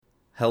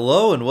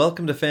Hello and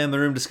welcome to Family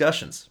Room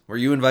Discussions, where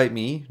you invite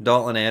me,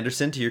 Dalton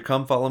Anderson, to your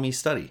Come Follow Me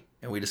study,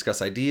 and we discuss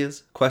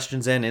ideas,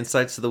 questions, and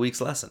insights to the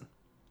week's lesson.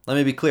 Let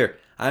me be clear,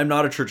 I am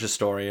not a church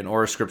historian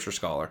or a scripture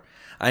scholar.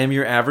 I am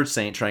your average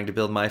saint trying to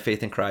build my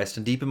faith in Christ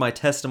and deepen my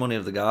testimony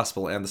of the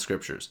gospel and the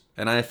scriptures,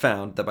 and I have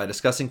found that by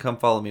discussing Come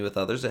Follow Me with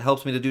others, it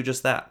helps me to do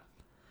just that.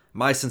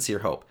 My sincere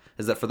hope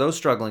is that for those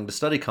struggling to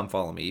study Come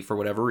Follow Me for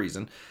whatever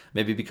reason,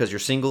 maybe because you're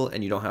single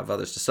and you don't have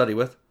others to study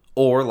with,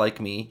 or, like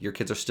me, your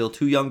kids are still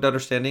too young to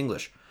understand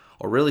English,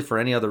 or really for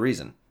any other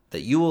reason,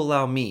 that you will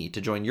allow me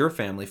to join your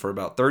family for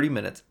about 30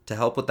 minutes to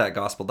help with that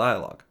gospel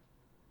dialogue.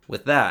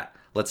 With that,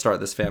 let's start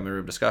this family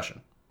room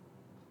discussion.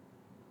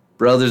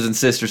 Brothers and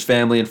sisters,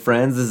 family and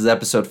friends, this is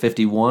episode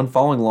 51,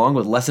 following along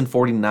with lesson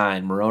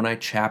 49, Moroni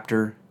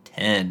chapter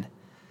 10.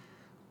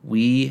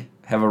 We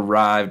have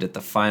arrived at the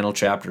final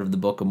chapter of the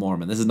Book of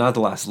Mormon. This is not the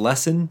last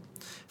lesson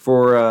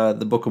for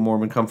the Book of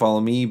Mormon, Come Follow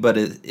Me, but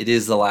it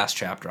is the last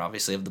chapter,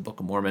 obviously, of the Book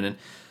of Mormon. And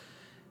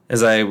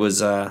as I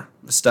was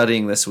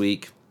studying this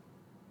week,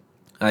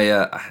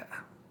 it's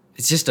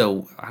just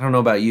I don't know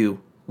about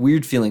you,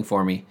 weird feeling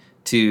for me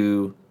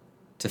to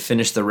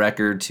finish the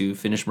record, to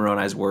finish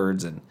Moroni's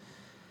words, and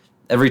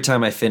every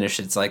time I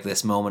finish, it's like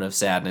this moment of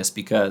sadness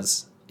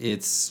because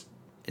it's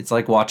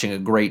like watching a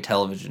great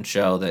television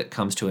show that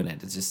comes to an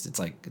end. It's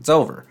like it's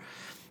over.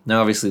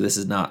 Now, obviously, this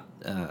is not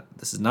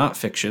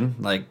fiction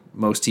like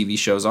most TV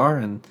shows are,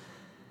 and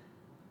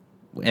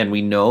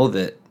we know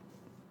that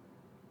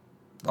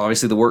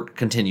obviously the work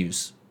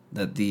continues,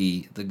 that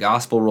the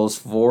gospel rolls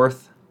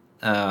forth.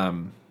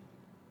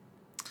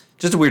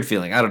 Just a weird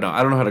feeling. I don't know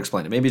how to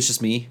explain it. Maybe it's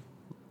just me,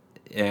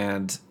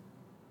 and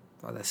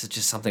this is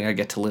just something I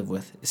get to live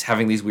with, is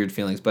having these weird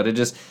feelings. But it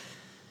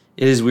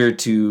is weird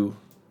to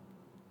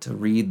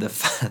read the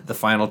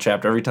final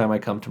chapter. Every time I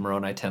come to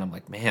Moroni 10, I'm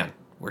like, man,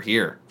 we're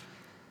here.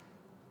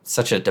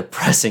 Such a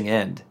depressing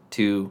end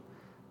to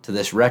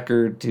this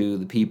record, to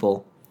the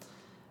people.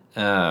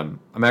 I'm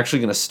actually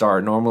going to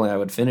start. Normally, I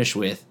would finish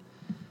with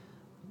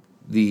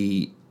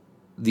the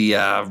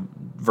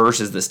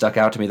verses that stuck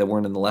out to me that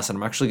weren't in the lesson.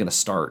 I'm actually going to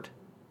start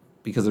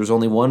because there's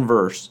only one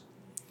verse.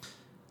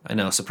 I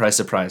know, surprise,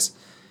 surprise.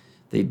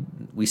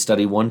 We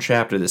study one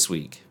chapter this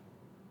week,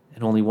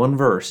 and only one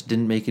verse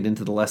didn't make it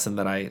into the lesson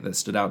that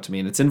stood out to me,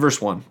 and it's in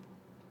verse 1.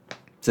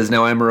 It says,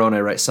 "Now I, Moroni,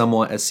 write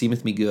somewhat as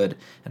seemeth me good,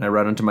 and I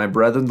write unto my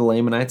brethren the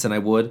Lamanites, and I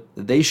would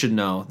that they should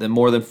know that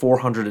more than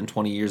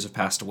 420 years have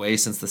passed away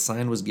since the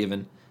sign was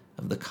given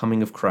of the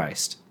coming of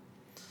Christ."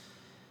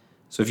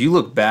 So if you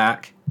look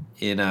back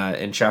in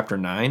chapter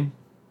 9,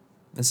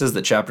 it says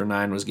that chapter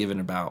 9 was given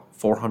about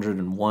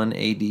 401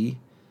 AD.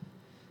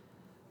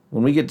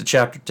 When we get to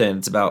chapter 10,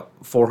 it's about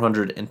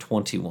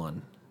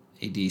 421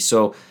 AD.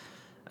 So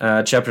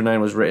chapter 9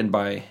 was written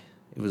by,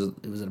 it was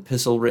an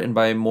epistle written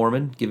by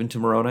Mormon, given to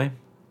Moroni.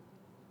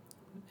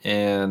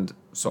 And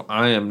so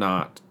I am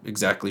not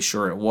exactly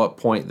sure at what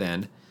point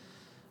then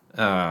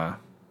that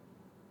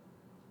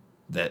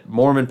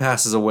Mormon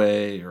passes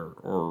away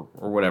or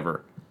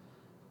whatever.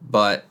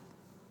 But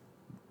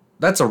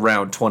that's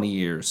around 20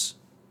 years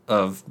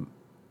of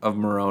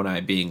Moroni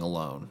being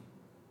alone.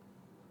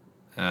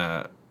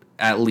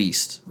 At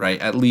least, right?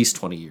 At least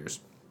 20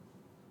 years.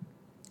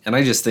 And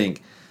I just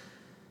think,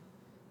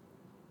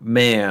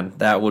 man,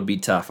 that would be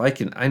tough. I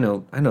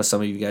know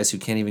some of you guys who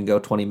can't even go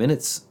 20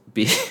 minutes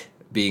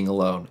being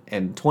alone,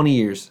 and 20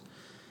 years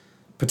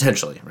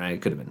potentially, right?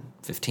 It could have been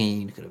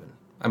 15, it could have been,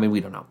 I mean,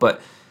 we don't know,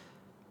 but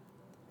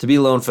to be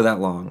alone for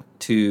that long,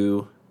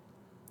 to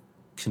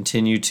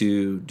continue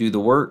to do the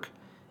work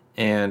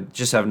and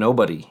just have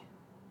nobody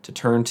to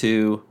turn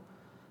to.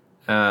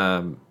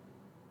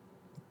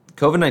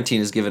 COVID-19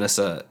 has given us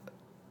an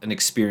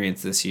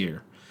experience this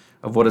year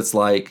of what it's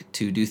like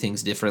to do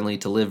things differently,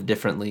 to live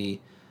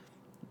differently,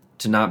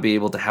 to not be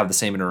able to have the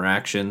same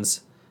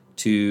interactions,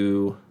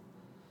 to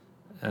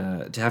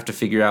have to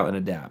figure out and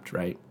adapt,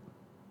 right?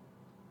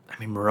 I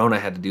mean, Moroni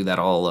had to do that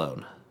all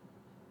alone.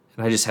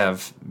 And I just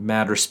have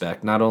mad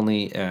respect, not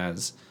only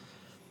as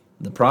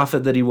the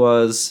prophet that he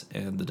was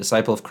and the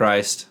disciple of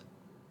Christ,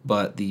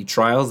 but the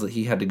trials that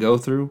he had to go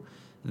through,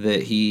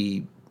 that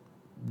he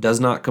does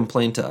not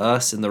complain to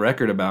us in the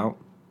record about.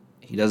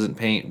 He doesn't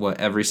paint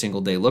what every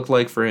single day looked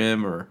like for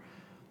him or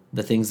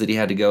the things that he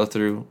had to go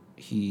through.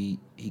 He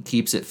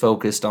keeps it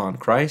focused on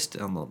Christ,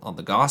 on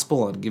the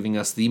gospel, on giving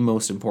us the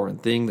most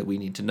important thing that we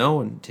need to know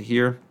and to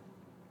hear.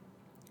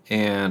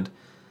 And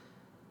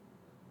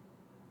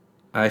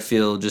I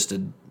feel just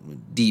a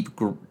deep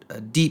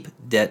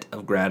debt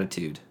of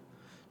gratitude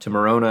to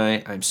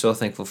Moroni. I'm so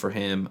thankful for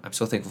him. I'm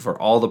so thankful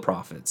for all the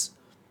prophets.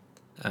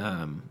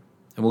 And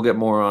we'll get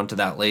more onto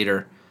that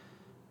later.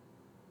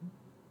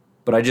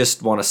 But I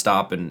just want to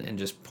stop and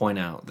just point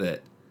out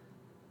that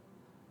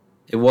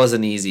it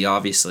wasn't easy,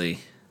 obviously.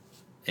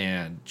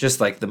 And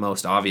just like the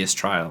most obvious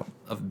trial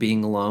of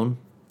being alone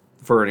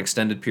for an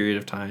extended period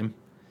of time,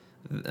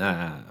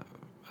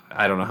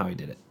 I don't know how he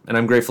did it. And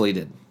I'm grateful he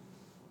did.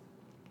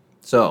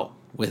 So,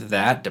 with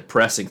that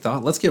depressing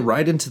thought, let's get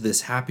right into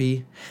this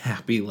happy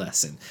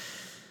lesson.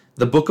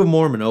 The Book of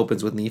Mormon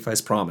opens with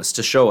Nephi's promise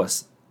to show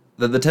us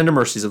that the tender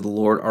mercies of the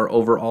Lord are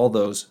over all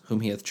those whom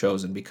he hath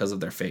chosen because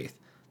of their faith.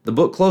 The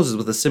book closes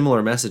with a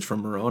similar message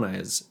from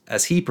Moroni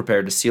as he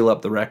prepared to seal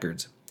up the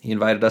records. He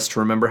invited us to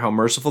remember how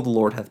merciful the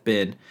Lord hath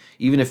been,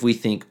 even if we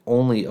think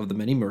only of the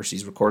many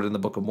mercies recorded in the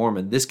Book of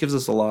Mormon. This gives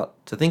us a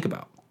lot to think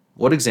about.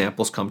 What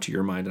examples come to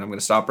your mind? And I'm going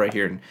to stop right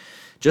here. And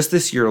just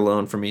this year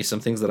alone, for me, some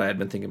things that I had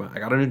been thinking about.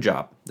 I got a new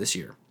job this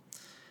year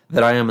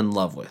that I am in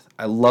love with.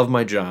 I love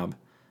my job.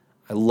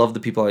 I love the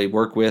people I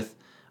work with.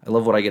 I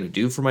love what I get to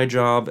do for my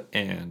job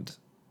and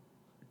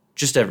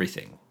just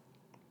everything.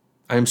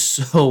 I'm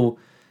so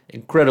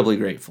incredibly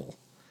grateful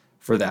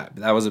for that.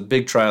 That was a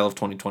big trial of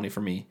 2020 for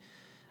me,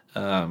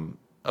 of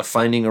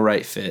finding a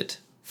right fit,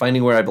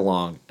 finding where I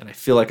belong, and I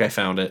feel like I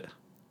found it.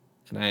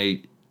 And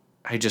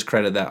I just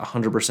credit that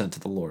 100% to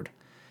the Lord,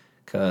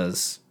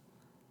 because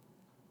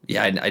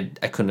I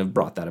couldn't have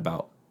brought that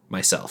about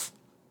myself.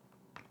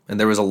 And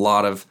there was a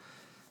lot of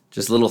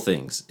just little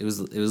things. It was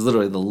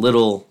literally the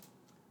little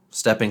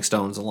stepping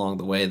stones along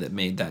the way that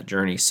made that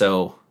journey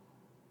so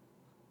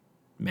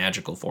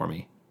magical for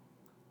me.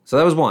 So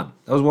that was one.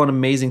 That was one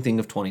amazing thing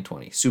of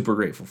 2020. Super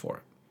grateful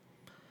for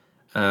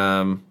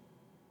it.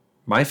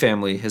 My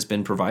family has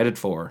been provided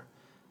for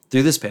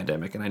through this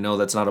pandemic, and I know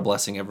that's not a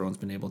blessing everyone's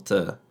been able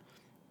to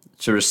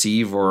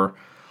receive or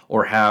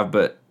have,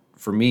 but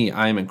for me,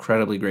 I am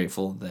incredibly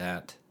grateful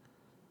that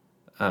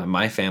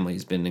my family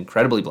has been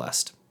incredibly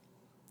blessed,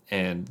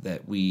 and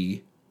that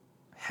we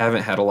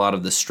haven't had a lot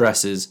of the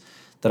stresses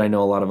that I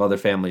know a lot of other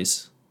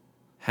families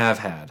have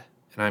had,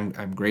 and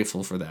I'm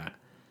grateful for that.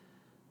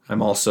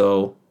 I'm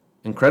also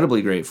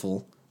incredibly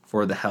grateful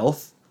for the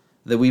health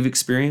that we've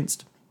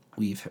experienced.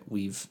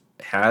 We've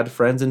had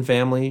friends and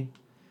family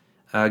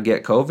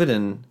get COVID,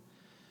 and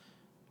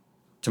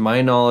to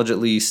my knowledge, at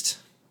least,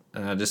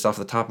 just off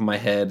the top of my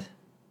head,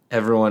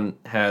 everyone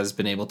has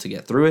been able to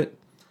get through it.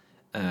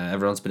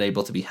 Everyone's been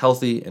able to be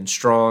healthy and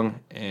strong,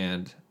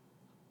 and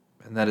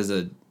that is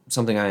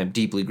something I am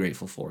deeply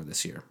grateful for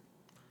this year,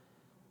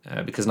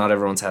 because not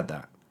everyone's had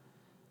that.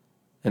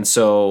 And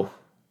so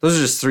those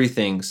are just three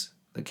things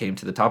that came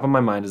to the top of my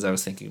mind as I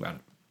was thinking about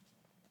it,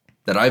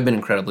 that I've been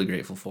incredibly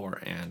grateful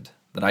for, and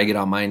that I get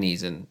on my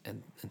knees and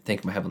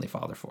thank my Heavenly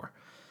Father for.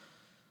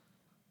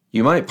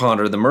 You might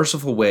ponder the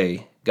merciful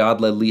way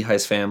God led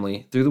Lehi's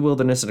family through the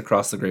wilderness and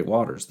across the great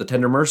waters, the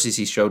tender mercies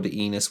he showed to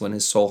Enos when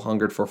his soul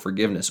hungered for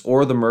forgiveness,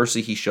 or the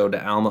mercy he showed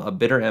to Alma, a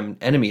bitter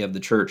enemy of the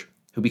church,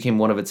 who became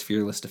one of its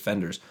fearless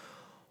defenders.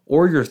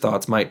 Or your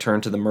thoughts might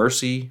turn to the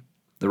mercy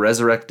the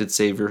resurrected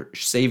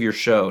Savior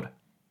showed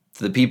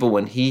to the people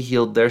when he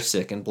healed their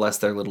sick and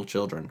blessed their little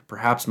children.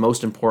 Perhaps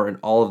most important,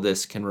 all of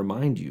this can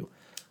remind you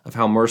of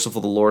how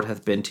merciful the Lord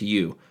hath been to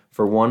you.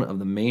 For one of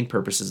the main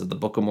purposes of the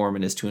Book of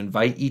Mormon is to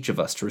invite each of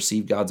us to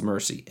receive God's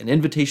mercy, an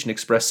invitation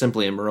expressed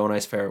simply in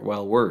Moroni's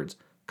farewell words: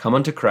 come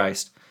unto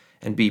Christ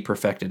and be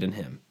perfected in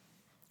him.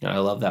 And I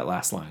love that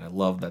last line.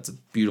 That's a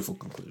beautiful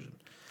conclusion.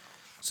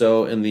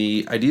 So in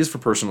the Ideas for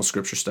Personal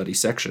Scripture Study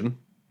section,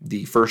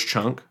 the first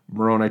chunk,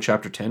 Moroni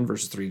chapter 10,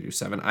 verses 3 through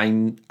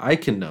 7, I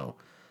can know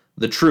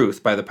the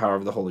truth by the power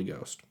of the Holy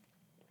Ghost.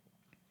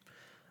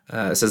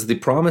 It says, the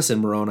promise in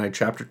Moroni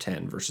chapter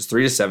 10, verses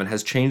 3 to 7,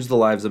 has changed the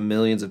lives of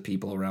millions of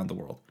people around the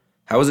world.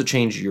 How has it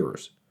changed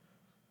yours?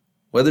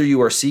 Whether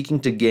you are seeking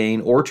to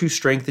gain or to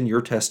strengthen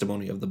your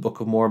testimony of the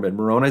Book of Mormon,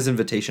 Moroni's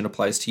invitation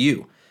applies to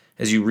you.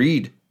 As you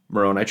read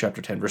Moroni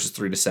chapter 10, verses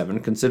 3 to 7,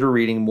 consider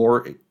reading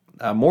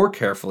more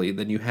carefully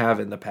than you have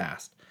in the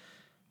past.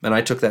 And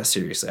I took that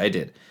seriously. I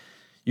did.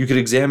 You could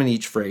examine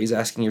each phrase,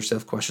 asking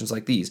yourself questions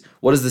like these.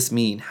 What does this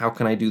mean? How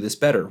can I do this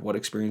better? What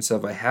experience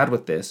have I had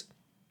with this?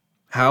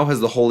 How has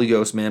the Holy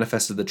Ghost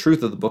manifested the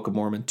truth of the Book of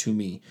Mormon to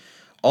me?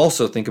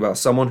 Also think about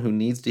someone who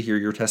needs to hear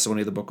your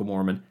testimony of the Book of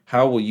Mormon.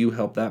 How will you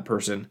help that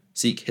person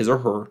seek his or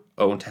her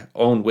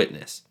own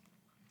witness?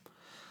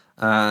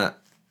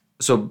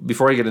 So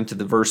before I get into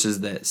the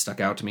verses that stuck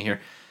out to me here,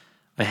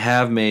 I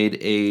have made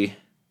a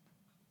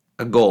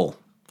goal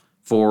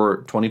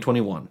for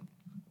 2021.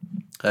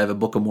 I have a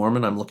Book of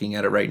Mormon. I'm looking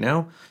at it right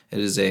now. It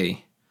is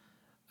it's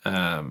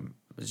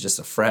just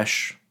a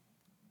fresh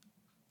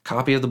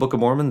copy of the Book of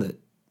Mormon that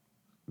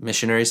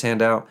missionaries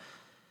hand out.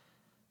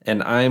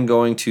 And I'm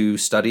going to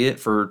study it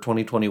for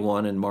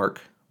 2021 and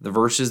mark the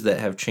verses that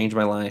have changed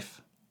my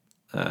life,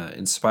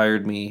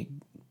 inspired me,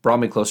 brought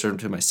me closer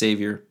to my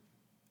Savior.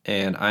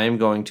 And I am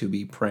going to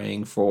be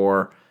praying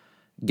for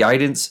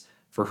guidance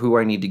for who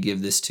I need to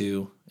give this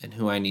to and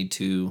who I need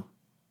to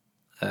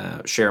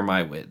share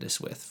my witness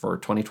with for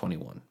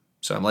 2021.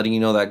 So I'm letting you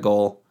know that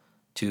goal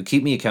to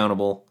keep me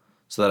accountable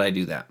so that I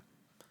do that.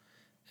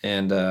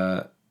 And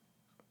I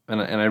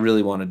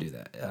really want to do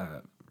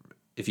that.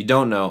 If you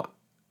don't know,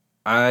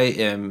 I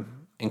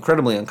am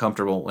incredibly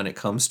uncomfortable when it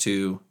comes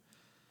to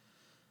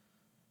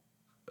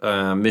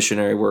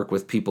missionary work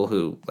with people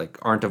who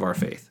aren't of our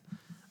faith.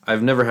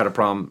 I've never had a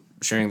problem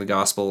sharing the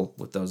gospel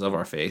with those of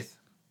our faith.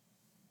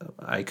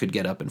 I could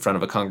get up in front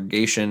of a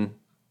congregation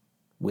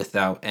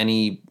without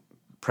any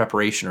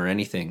preparation or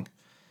anything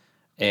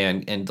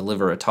and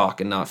deliver a talk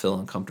and not feel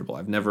uncomfortable.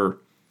 I've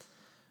never,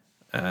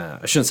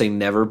 I shouldn't say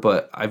never,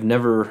 but I've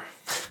never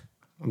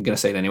I'm going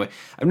to say it anyway.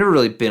 I've never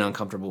really been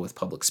uncomfortable with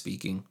public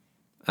speaking.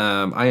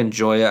 I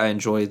enjoy it. I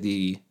enjoy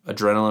the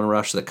adrenaline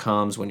rush that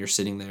comes when you're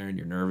sitting there and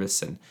you're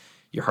nervous and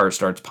your heart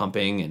starts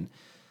pumping and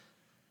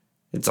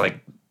it's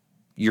like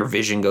your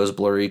vision goes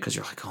blurry because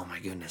you're like, oh my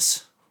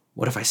goodness,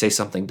 what if I say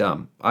something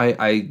dumb?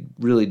 I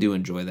really do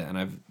enjoy that,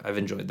 and I've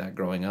enjoyed that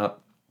growing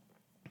up.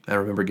 I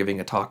remember giving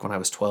a talk when I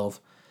was 12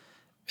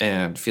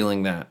 and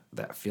feeling that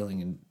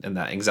feeling and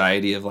that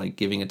anxiety of like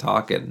giving a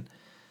talk, and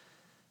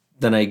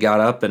then I got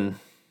up and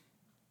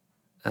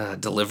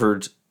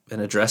delivered an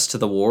address to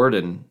the ward,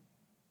 and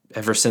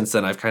ever since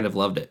then I've kind of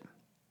loved it.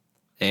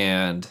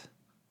 And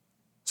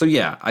so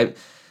yeah,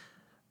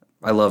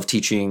 I love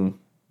teaching.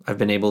 I've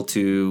been able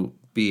to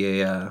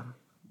be a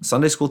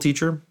Sunday school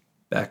teacher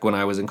back when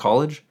I was in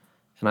college,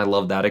 and I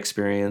love that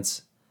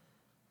experience.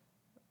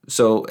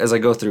 So as I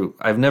go through,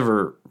 I've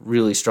never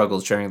really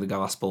struggled sharing the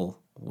gospel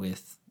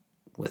with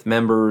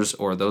members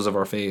or those of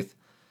our faith,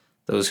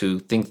 those who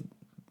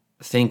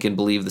think and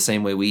believe the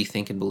same way we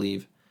think and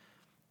believe.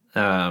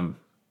 And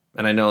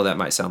I know that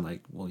might sound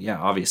like, well, yeah,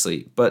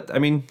 obviously, but I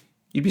mean,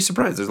 you'd be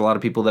surprised. There's a lot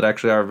of people that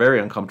actually are very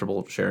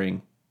uncomfortable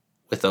sharing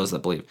with those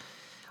that believe.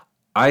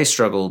 I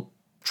struggled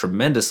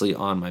tremendously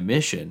on my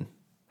mission,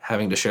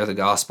 having to share the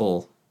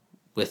gospel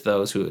with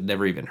those who had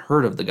never even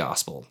heard of the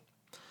gospel.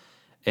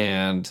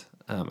 And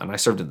I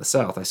served in the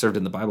South. I served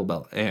in the Bible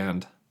Belt.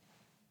 And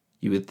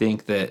you would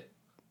think that,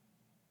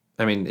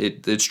 I mean,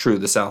 it's true.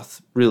 The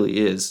South really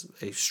is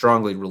a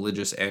strongly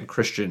religious and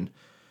Christian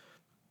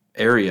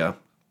area.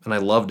 And I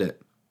loved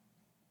it.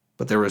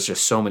 But there was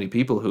just so many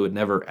people who had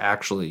never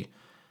actually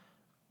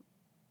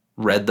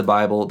read the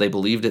Bible. They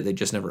believed it. They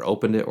just never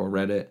opened it or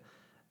read it.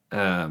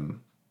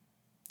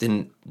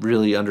 Didn't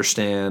really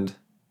understand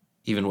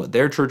even what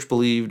their church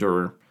believed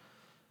or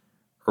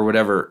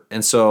whatever.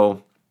 And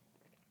so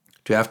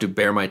to have to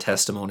bear my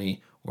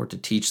testimony or to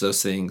teach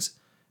those things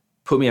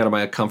put me out of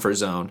my comfort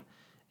zone.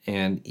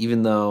 And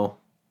even though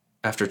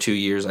after 2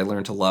 years I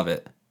learned to love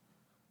it,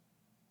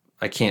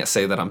 I can't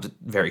say that I'm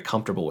very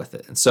comfortable with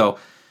it. And so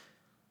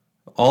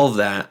all of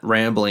that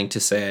rambling to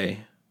say,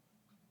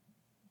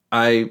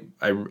 I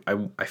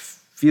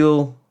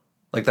feel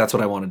like that's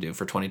what I want to do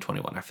for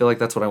 2021. I feel like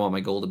that's what I want my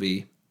goal to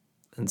be.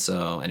 And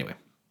so anyway,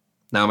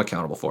 now I'm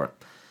accountable for it.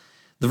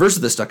 The verse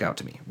that stuck out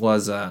to me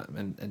was,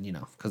 and you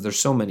know, because there's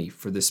so many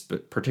for this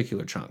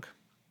particular chunk,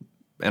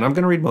 and I'm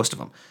going to read most of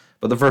them,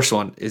 but the first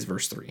one is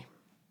verse 3.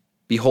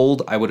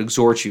 Behold, I would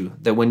exhort you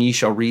that when ye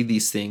shall read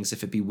these things,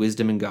 if it be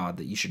wisdom in God,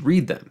 that ye should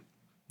read them,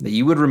 that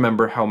ye would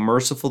remember how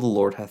merciful the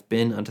Lord hath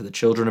been unto the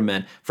children of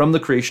men from the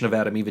creation of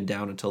Adam even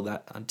down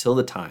until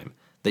the time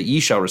that ye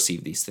shall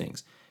receive these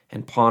things,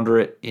 and ponder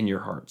it in your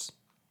hearts.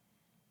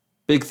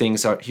 Big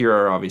things out here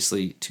are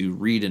obviously to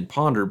read and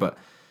ponder, but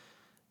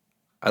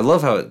I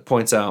love how it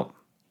points out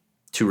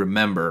to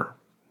remember,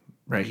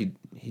 right?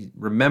 He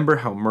remember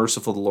how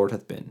merciful the Lord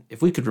hath been.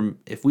 If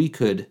we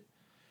could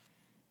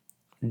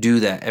do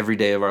that every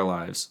day of our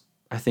lives,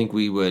 I think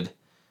we would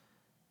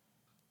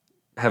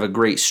have a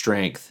great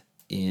strength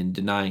in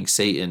denying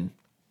Satan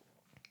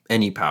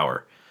any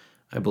power.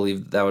 I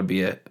believe that would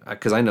be it,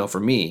 because I know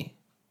for me,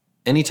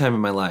 any time in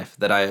my life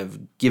that I have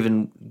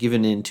given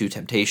into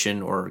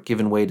temptation or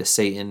given way to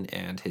Satan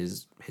and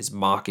his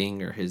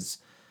mocking or his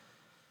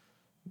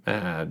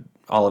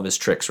all of his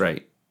tricks,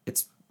 right?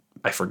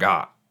 I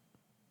forgot,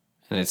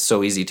 and it's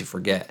so easy to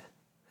forget.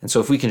 And so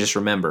if we can just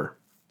remember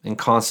and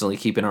constantly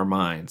keep in our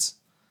minds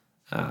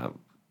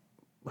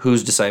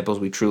whose disciples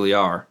we truly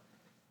are,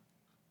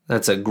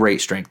 that's a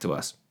great strength to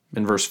us.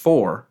 In verse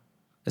 4,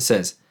 it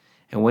says,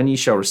 "And when ye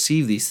shall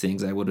receive these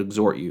things, I would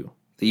exhort you,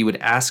 that ye would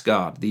ask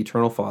God, the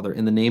eternal Father,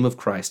 in the name of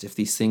Christ, if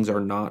these things are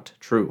not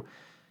true.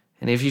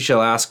 And if ye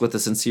shall ask with a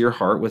sincere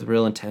heart, with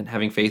real intent,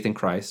 having faith in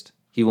Christ,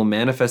 he will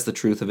manifest the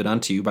truth of it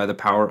unto you by the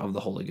power of the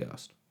Holy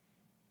Ghost."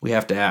 We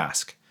have to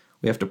ask.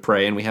 We have to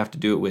pray, and we have to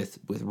do it with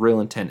real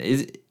intent.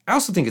 I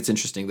also think it's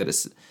interesting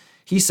that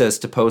he says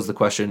to pose the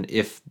question,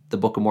 if the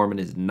Book of Mormon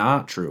is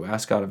not true,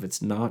 ask God if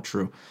it's not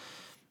true.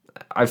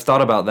 I've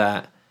thought about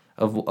that,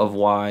 of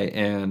why,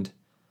 and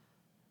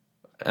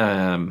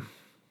so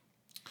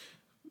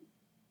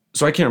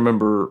I can't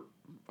remember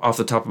off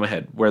the top of my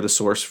head where the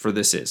source for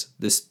this is,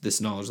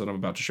 this knowledge that I'm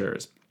about to share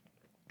is.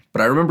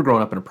 But I remember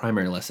growing up in a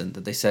primary lesson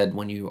that they said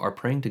when you are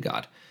praying to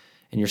God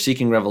and you're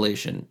seeking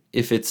revelation,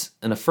 if it's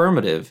an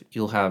affirmative,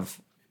 you'll have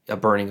a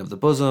burning of the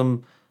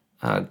bosom,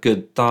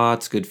 good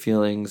thoughts, good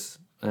feelings,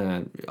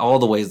 all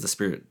the ways the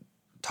Spirit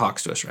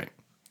talks to us, right?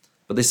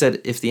 But they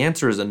said if the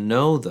answer is a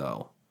no,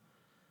 though,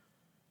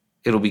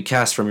 it'll be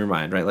cast from your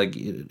mind, right? Like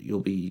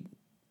you'll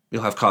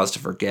have cause to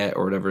forget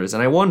or whatever it is.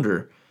 And I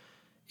wonder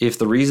if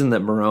the reason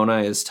that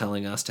Moroni is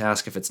telling us to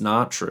ask if it's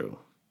not true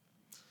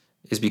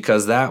is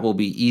because that will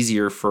be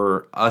easier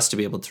for us to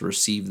be able to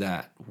receive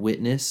that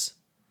witness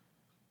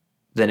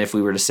than if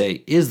we were to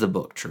say, is the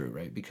book true,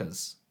 right?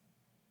 Because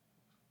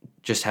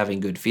just having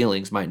good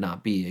feelings might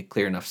not be a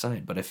clear enough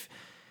sign. But if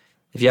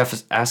you have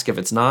to ask if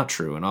it's not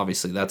true, and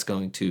obviously that's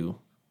going to,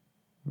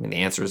 I mean, the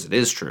answer is it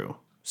is true.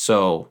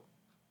 So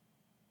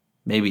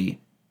maybe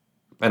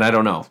And I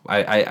don't know.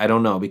 I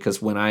don't know,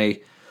 because when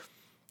I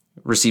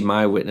received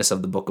my witness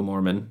of the Book of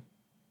Mormon,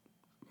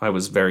 I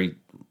was very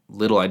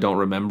little. I don't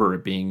remember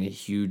it being a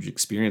huge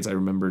experience. I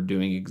remember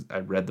I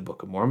read the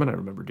Book of Mormon. I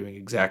remember doing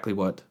exactly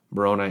what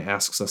Moroni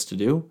asks us to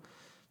do.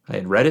 I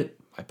had read it,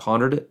 I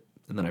pondered it,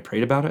 and then I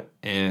prayed about it.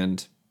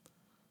 And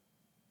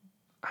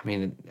I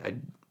mean,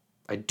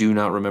 I do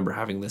not remember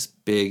having this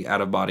big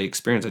out-of-body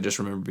experience. I just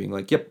remember being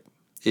like, yep,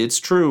 it's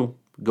true,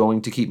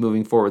 going to keep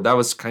moving forward.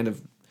 That's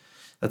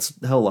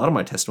how a lot of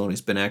my testimony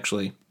has been,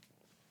 actually.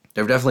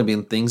 There have definitely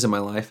been things in my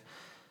life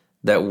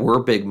that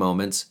were big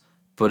moments,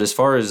 but as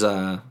far as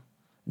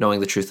knowing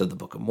the truth of the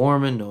Book of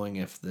Mormon, knowing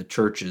if the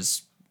church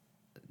is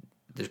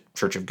the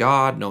Church of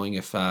God, knowing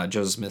if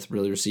Joseph Smith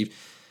really received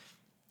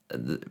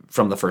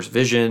from the first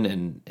vision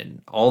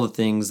and all the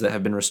things that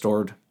have been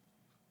restored,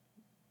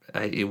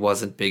 it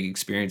wasn't big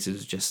experience. It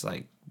was just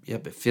like,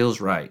 yep, it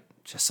feels right.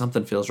 Just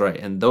something feels right.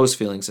 And those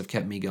feelings have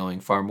kept me going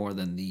far more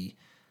than the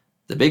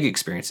big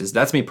experiences.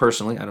 That's me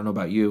personally. I don't know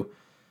about you.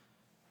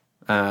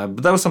 But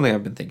that was something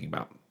I've been thinking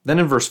about. Then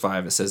in verse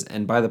 5, it says,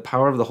 "And by the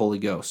power of the Holy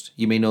Ghost,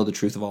 you may know the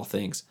truth of all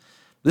things."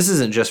 This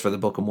isn't just for the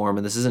Book of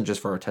Mormon. This isn't just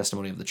for our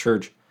testimony of the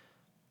church.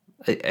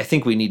 I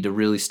think we need to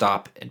really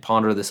stop and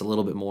ponder this a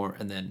little bit more,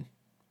 and then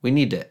we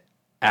need to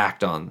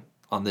act on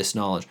this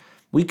knowledge.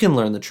 We can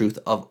learn the truth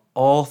of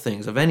all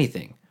things, of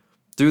anything,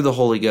 through the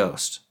Holy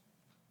Ghost.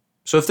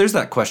 So if there's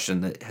that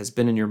question that has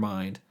been in your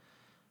mind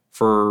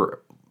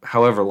for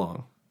however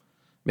long,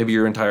 maybe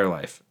your entire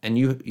life, and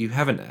you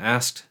haven't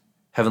asked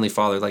Heavenly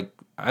Father, like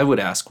I would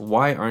ask,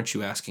 why aren't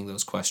you asking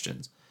those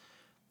questions?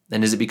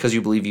 And is it because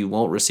you believe you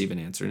won't receive an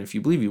answer? And if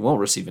you believe you won't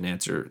receive an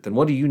answer, then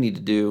what do you need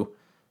to do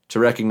to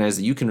recognize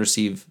that you can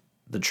receive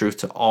the truth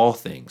to all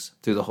things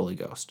through the Holy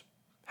Ghost?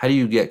 How do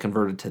you get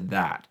converted to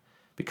that?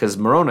 Because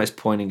Moroni's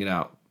pointing it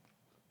out.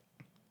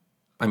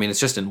 I mean, it's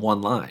just in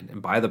one line.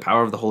 And by the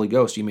power of the Holy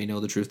Ghost, you may know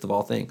the truth of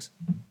all things.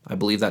 I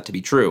believe that to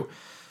be true.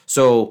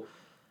 So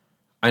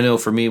I know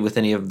for me, with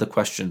any of the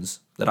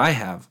questions that I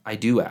have, I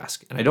do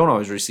ask. And I don't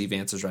always receive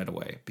answers right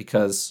away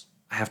because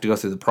I have to go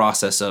through the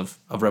process of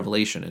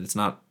revelation. And it's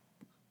not,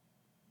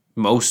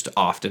 most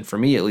often, for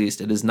me at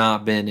least, it has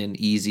not been an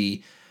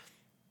easy,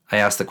 I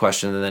ask the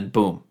question and then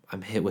boom,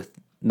 I'm hit with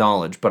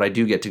knowledge. But I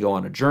do get to go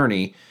on a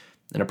journey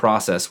and a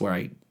process where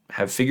I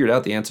have figured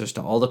out the answers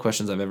to all the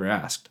questions I've ever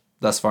asked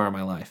thus far in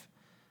my life.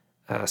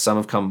 Some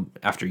have come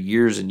after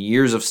years and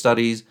years of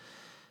studies.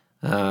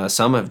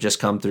 Some have just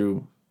come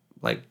through,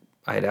 like,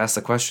 I had asked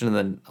the question and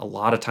then a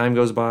lot of time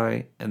goes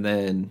by. And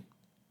then,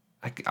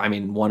 I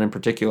mean, one in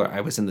particular,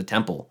 I was in the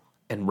temple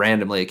and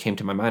randomly it came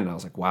to my mind and I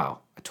was like, wow,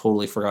 I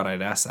totally forgot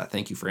I'd asked that.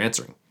 Thank you for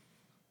answering.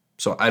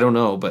 So I don't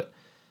know, but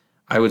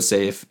I would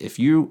say if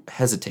you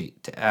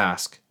hesitate to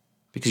ask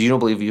because you don't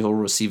believe you'll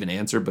receive an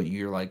answer, but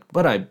you're like,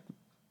 but I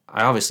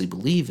obviously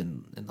believe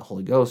in the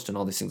Holy Ghost and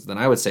all these things, then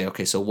I would say,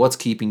 okay, so what's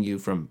keeping you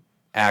from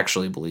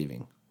actually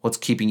believing? What's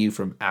keeping you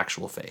from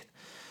actual faith?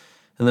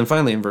 And then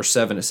finally in verse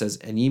 7 it says,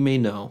 "And ye may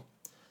know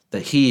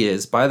that he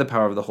is by the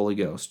power of the Holy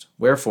Ghost.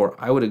 Wherefore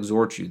I would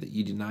exhort you that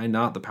ye deny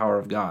not the power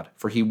of God.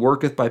 For he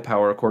worketh by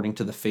power according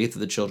to the faith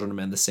of the children of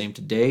men, the same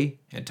today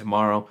and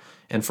tomorrow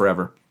and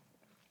forever."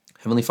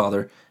 Heavenly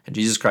Father and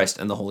Jesus Christ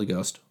and the Holy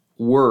Ghost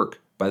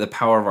work by the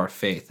power of our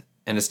faith.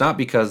 And it's not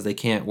because they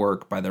can't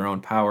work by their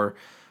own power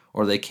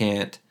or they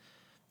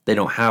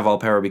don't have all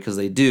power, because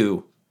they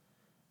do.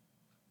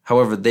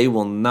 However, they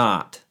will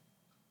not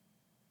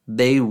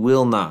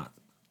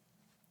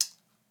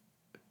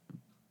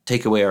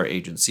take away our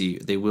agency.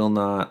 They will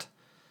not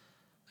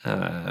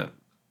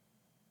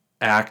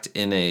act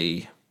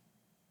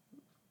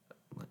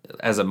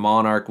as a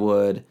monarch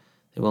would.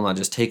 They will not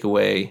just take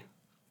away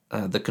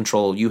the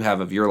control you have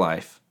of your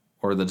life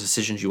or the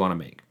decisions you want to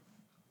make.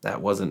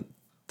 That wasn't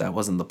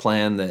the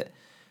plan that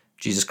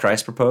Jesus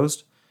Christ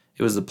proposed.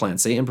 It was the plan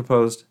Satan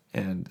proposed,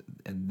 and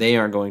they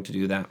aren't going to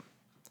do that.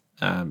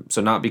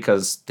 So not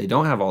because they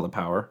don't have all the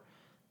power,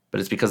 but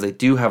it's because they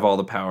do have all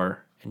the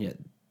power, and yet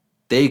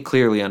they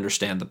clearly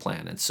understand the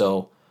plan. And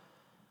so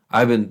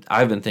I've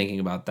been thinking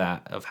about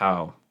that, of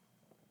how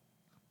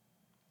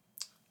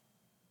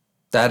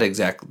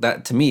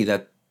that to me,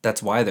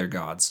 that's why they're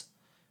gods,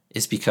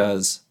 is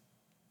because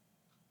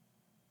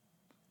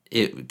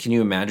can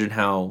you imagine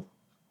how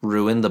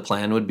ruined the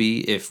plan would be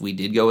if we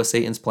did go with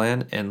Satan's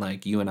plan and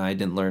like you and I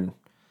didn't learn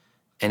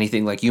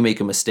anything? Like you make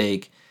a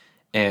mistake,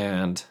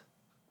 and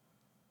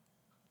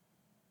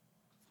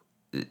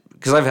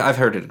because I've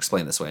heard it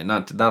explained this way.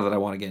 Not that I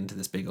want to get into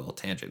this big old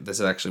tangent.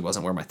 This actually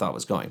wasn't where my thought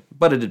was going,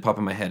 but it did pop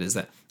in my head. Is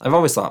that I've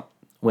always thought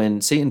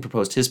when Satan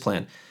proposed his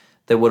plan,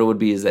 that what it would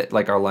be is that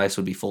like our lives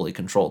would be fully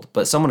controlled.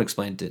 But someone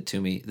explained it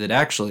to me that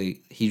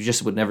actually he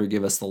just would never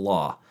give us the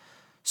law.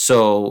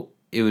 So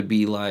it would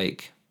be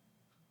like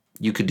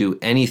you could do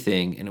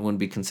anything and it wouldn't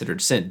be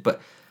considered sin. But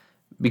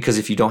because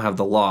if you don't have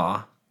the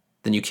law,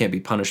 then you can't be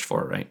punished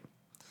for it, right?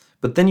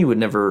 But then you would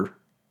never,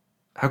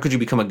 how could you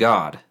become a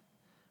god?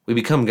 We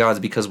become gods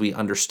because we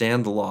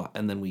understand the law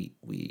and then we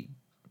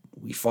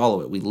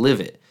follow it, we live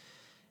it.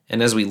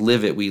 And as we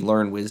live it, we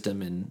learn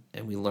wisdom and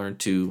we learn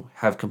to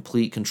have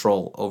complete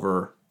control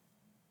over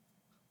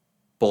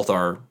both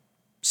our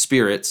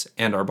spirits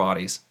and our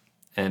bodies.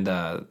 And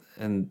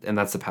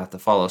that's the path to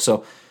follow.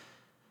 So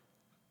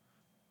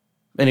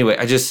anyway,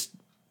 I just,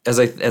 as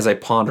I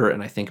ponder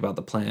and I think about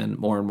the plan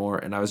more and more,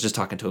 and I was just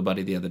talking to a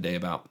buddy the other day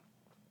about,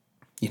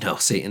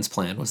 Satan's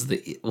plan was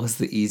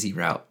the easy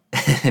route.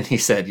 And he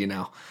said,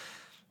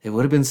 it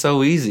would have been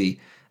so easy.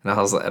 And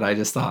I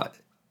just thought,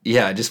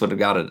 yeah, I just would have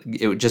got it.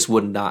 It just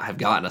would not have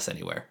gotten us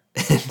anywhere.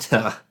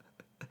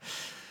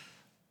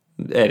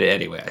 And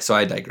anyway, so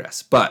I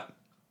digress. But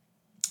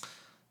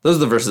those are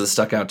the verses that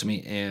stuck out to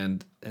me,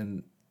 and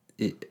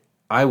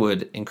I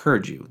would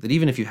encourage you that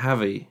even if you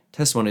have a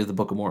testimony of the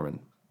Book of Mormon,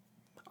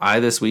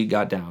 I this week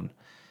got down.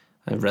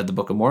 I've read the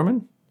Book of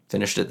Mormon,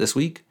 finished it this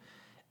week,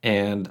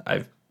 and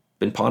I've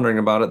been pondering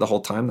about it the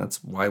whole time.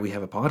 That's why we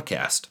have a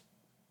podcast,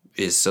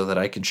 is so that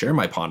I can share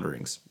my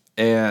ponderings.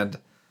 And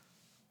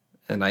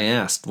I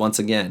asked once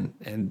again,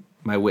 and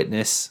my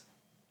witness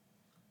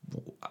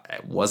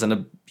wasn't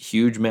a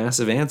huge,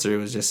 massive answer. It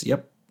was just,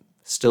 yep,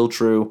 still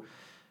true.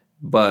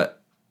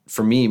 But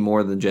for me,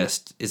 more than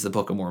just, is the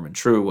Book of Mormon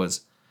true,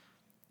 was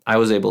I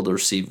was able to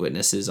receive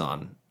witnesses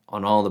on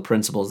all the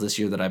principles this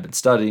year that I've been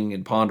studying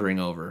and pondering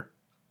over,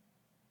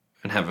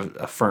 and have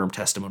a firm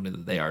testimony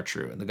that they are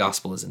true, and the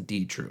gospel is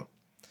indeed true.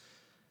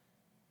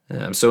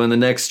 So in the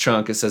next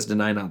chunk, it says,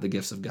 deny not the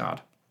gifts of God.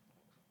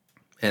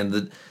 And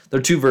there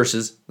are two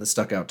verses that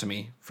stuck out to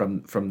me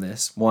from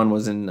this. One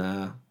was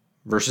in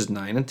verses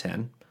 9 and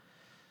 10. It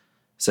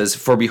says,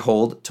 for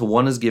behold, to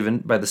one is given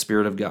by the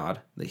Spirit of God,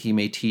 that he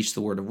may teach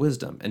the word of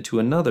wisdom, and to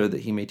another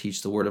that he may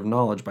teach the word of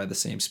knowledge by the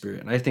same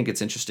Spirit. And I think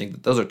it's interesting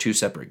that those are two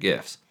separate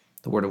gifts.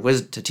 The word of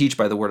wisdom, to teach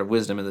by the word of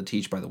wisdom, and to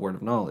teach by the word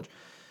of knowledge.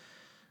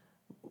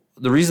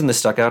 The reason this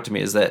stuck out to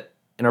me is that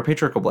in our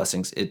patriarchal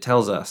blessings, it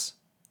tells us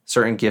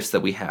certain gifts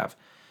that we have.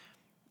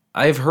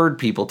 I've heard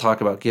people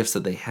talk about gifts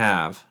that they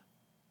have.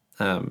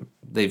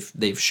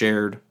 They've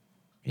shared,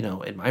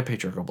 in my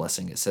patriarchal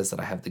blessing, it says that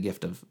I have the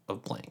gift of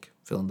blank,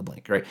 fill in the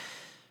blank, right?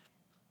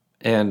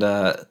 And,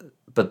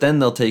 but then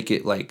they'll take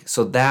it like,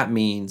 so that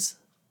means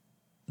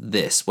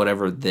this,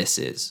 whatever this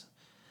is.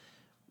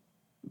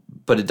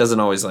 But it doesn't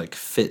always like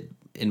fit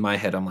in my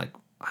head. I'm like,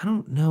 I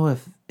don't know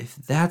if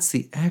that's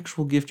the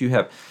actual gift you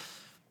have.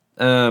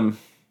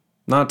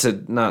 Not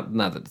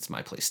that it's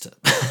my place to,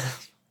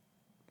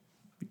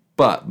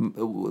 but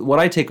what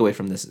I take away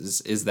from this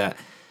is that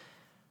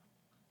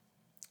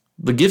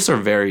the gifts are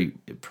very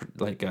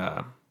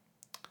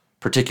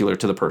particular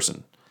to the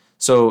person.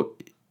 So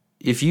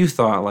if you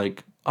thought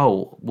like,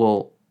 oh,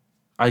 well,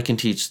 I can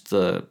teach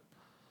the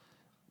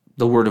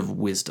word of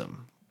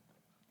wisdom,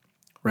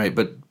 right?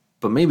 But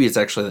maybe it's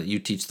actually that you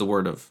teach the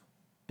word of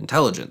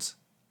intelligence.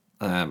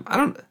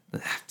 Does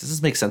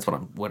this make sense what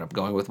I'm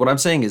going with? What I'm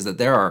saying is that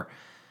there are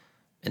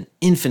an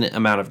infinite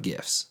amount of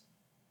gifts.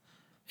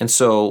 And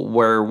so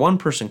where one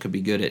person could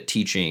be good at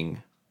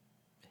teaching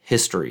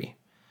history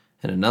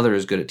and another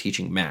is good at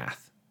teaching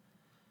math.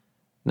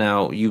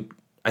 Now,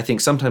 I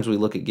think sometimes we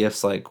look at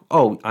gifts like,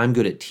 oh, I'm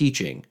good at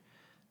teaching,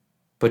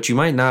 but you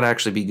might not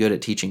actually be good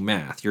at teaching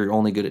math. You're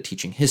only good at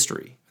teaching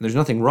history. And there's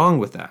nothing wrong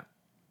with that.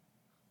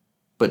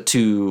 But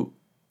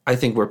I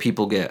think where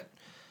people get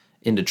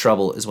into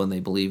trouble is when they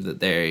believe that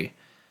they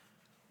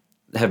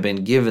have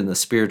been given the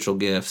spiritual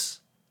gifts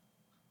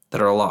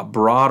that are a lot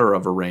broader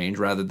of a range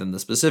rather than the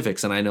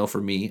specifics. And I know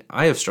for me,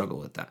 I have struggled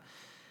with that.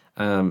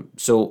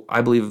 So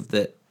I believe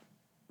that,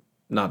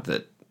 not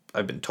that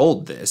I've been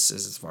told this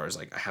as far as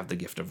like I have the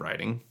gift of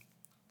writing,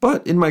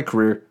 but in my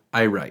career,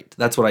 I write.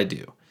 That's what I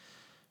do.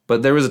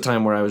 But there was a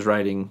time where I was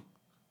writing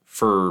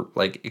for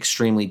like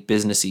extremely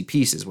businessy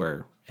pieces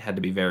where it had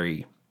to be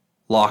very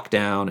locked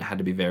down. It had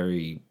to be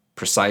very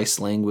precise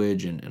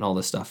language and all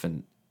this stuff.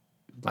 And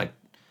like,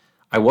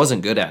 I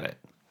wasn't good at it.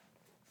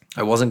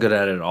 I wasn't good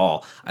at it at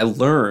all. I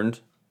learned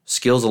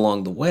skills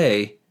along the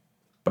way,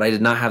 but I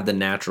did not have the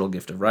natural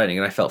gift of writing.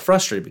 And I felt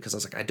frustrated because I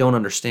was like, I don't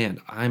understand.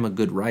 I'm a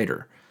good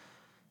writer.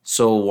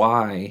 So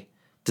why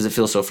does it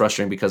feel so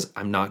frustrating because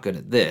I'm not good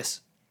at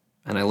this?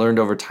 And I learned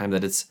over time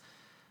that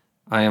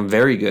I am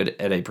very good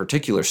at a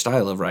particular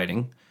style of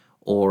writing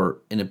or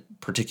in a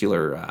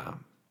particular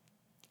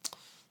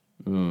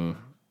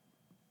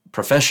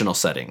professional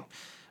setting,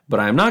 but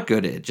I'm not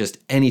good at just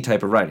any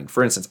type of writing.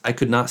 For instance, I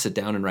could not sit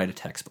down and write a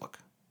textbook.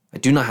 I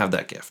do not have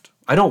that gift.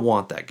 I don't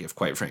want that gift,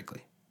 quite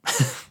frankly.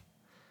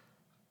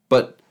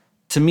 But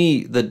to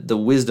me, the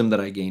wisdom that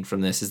I gained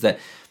from this is that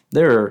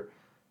there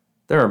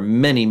are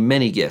many,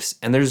 many gifts,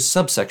 and there's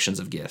subsections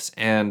of gifts,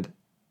 and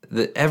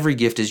every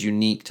gift is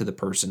unique to the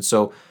person.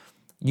 So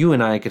you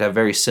and I could have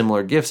very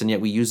similar gifts, and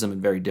yet we use them in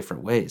very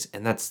different ways.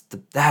 And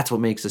that's what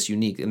makes us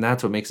unique, and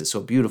that's what makes it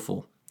so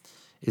beautiful,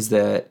 is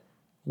that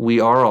we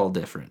are all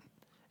different,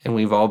 and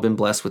we've all been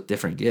blessed with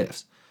different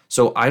gifts.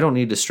 So I don't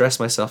need to stress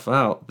myself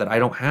out that I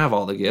don't have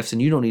all the gifts,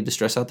 and you don't need to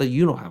stress out that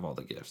you don't have all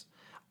the gifts.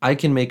 I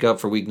can make up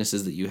for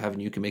weaknesses that you have,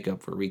 and you can make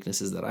up for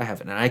weaknesses that I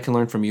have, and I can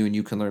learn from you, and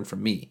you can learn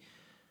from me.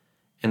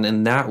 And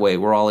in that way,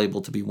 we're all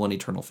able to be one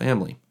eternal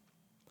family.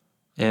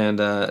 And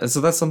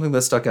so that's something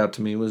that stuck out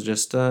to me, was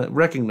just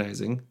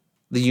recognizing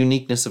the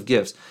uniqueness of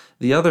gifts.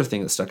 The other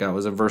thing that stuck out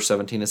was in verse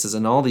 17. It says,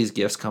 "And all these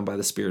gifts come by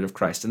the Spirit of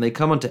Christ, and they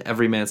come unto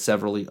every man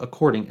severally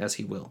according as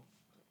he will."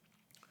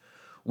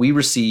 We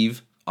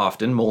receive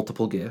often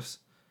multiple gifts,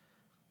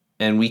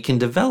 and we can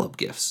develop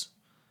gifts.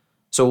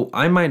 So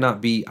I might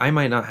not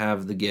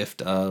have the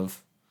gift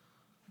of,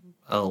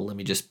 let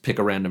me just pick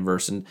a random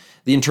verse, and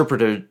the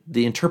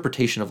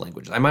interpretation of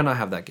language. I might not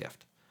have that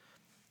gift.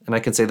 And I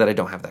can say that I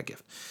don't have that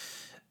gift.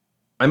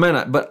 I might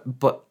not,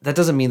 but that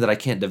doesn't mean that I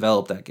can't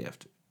develop that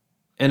gift.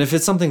 And if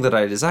it's something that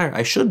I desire,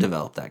 I should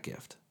develop that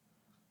gift.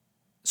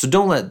 So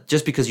don't let,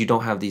 just because you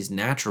don't have these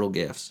natural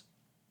gifts,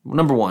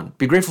 number one,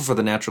 be grateful for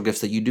the natural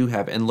gifts that you do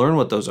have and learn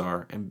what those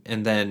are,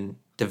 and then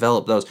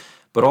develop those.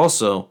 But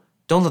also,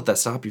 don't let that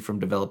stop you from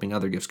developing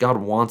other gifts. God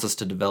wants us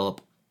to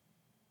develop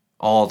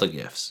all the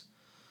gifts,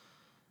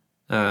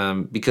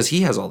 because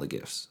he has all the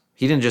gifts.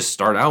 He didn't just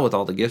start out with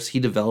all the gifts. He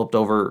developed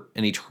over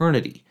an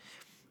eternity.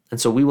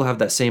 And so we will have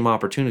that same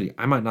opportunity.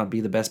 I might not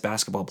be the best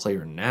basketball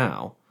player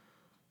now,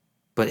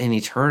 but in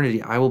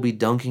eternity, I will be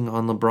dunking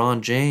on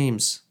LeBron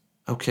James.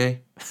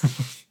 Okay?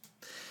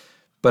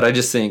 But I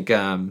just think,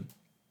 I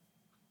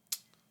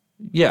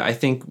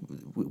think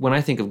when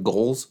I think of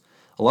goals,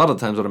 a lot of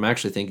the times what I'm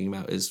actually thinking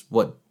about is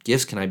what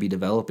gifts can I be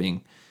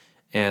developing,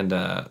 and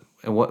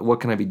what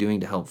can I be doing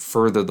to help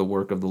further the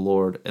work of the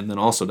Lord, and then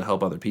also to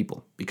help other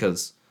people,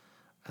 because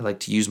I like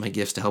to use my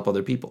gifts to help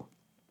other people,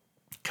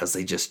 because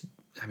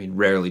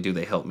rarely do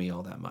they help me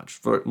all that much.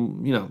 For,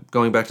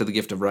 going back to the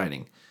gift of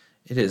writing,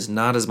 it is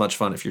not as much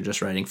fun if you're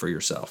just writing for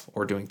yourself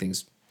or doing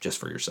things just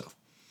for yourself.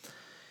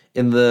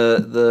 In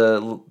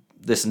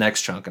this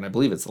next chunk, and I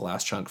believe it's the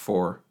last chunk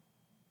for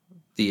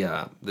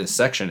this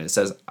section, it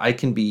says, "I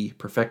can be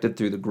perfected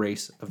through the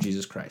grace of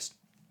Jesus Christ."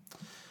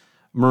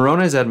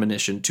 Moroni's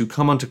admonition to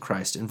come unto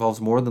Christ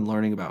involves more than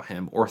learning about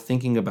him or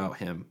thinking about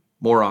him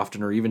more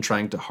often, or even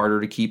trying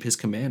harder to keep his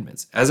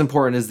commandments, as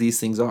important as these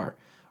things are.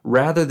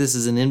 Rather, this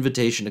is an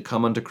invitation to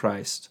come unto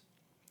Christ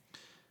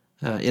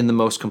in the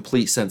most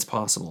complete sense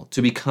possible,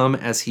 to become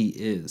as he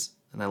is.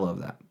 And I love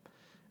that.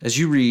 As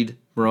you read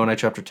Moroni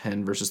chapter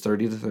 10, verses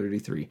 30 to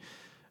 33,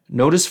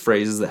 notice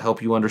phrases that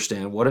help you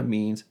understand what it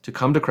means to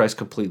come to Christ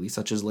completely,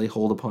 such as lay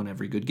hold upon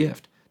every good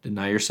gift,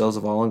 deny yourselves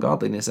of all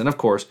ungodliness, and of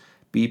course,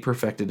 be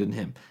perfected in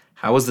him.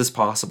 How is this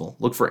possible?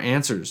 Look for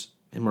answers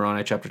in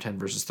Moroni chapter 10,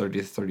 verses 30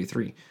 to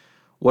 33.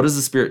 What is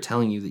the Spirit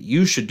telling you that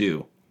you should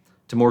do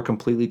to more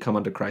completely come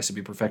unto Christ and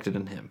be perfected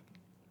in him?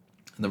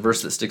 And the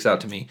verse that sticks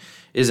out to me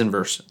is in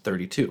verse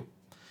 32.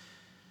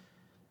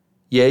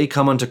 "Yea,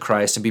 come unto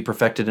Christ and be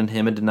perfected in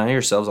him, and deny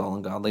yourselves all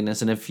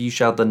ungodliness. And if you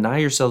shall deny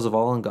yourselves of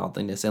all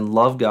ungodliness and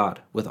love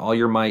God with all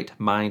your might,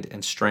 mind,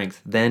 and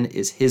strength, then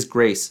is his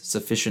grace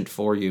sufficient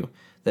for you,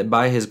 that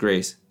by his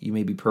grace you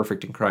may be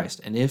perfect in Christ.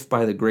 And if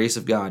by the grace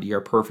of God ye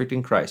are perfect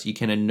in Christ, ye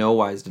can in no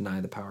wise deny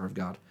the power of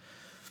God."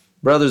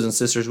 Brothers and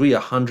sisters, we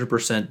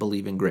 100%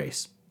 believe in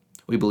grace.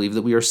 We believe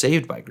that we are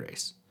saved by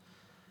grace.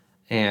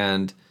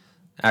 And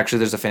actually,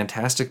 there's a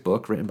fantastic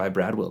book written by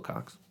Brad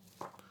Wilcox.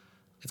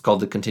 It's called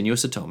The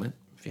Continuous Atonement.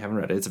 If you haven't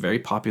read it, it's a very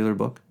popular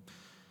book.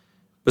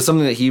 But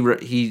something that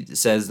he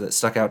says that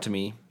stuck out to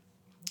me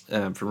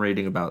from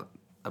reading about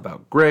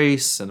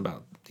grace and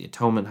about the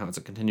atonement, how it's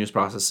a continuous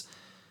process.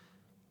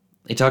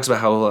 He talks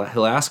about how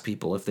he'll ask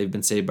people if they've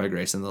been saved by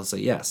grace, and they'll say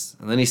yes.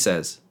 And then he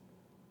says,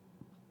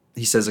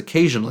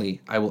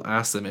 occasionally I will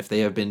ask them if they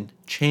have been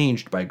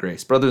changed by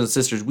grace. Brothers and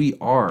sisters, we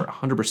are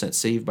 100%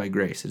 saved by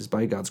grace. It is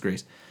by God's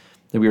grace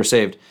that we are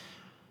saved.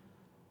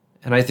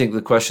 And I think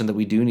the question that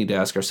we do need to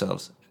ask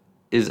ourselves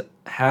is,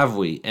 have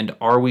we and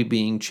are we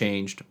being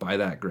changed by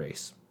that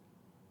grace?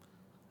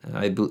 And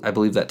I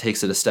believe that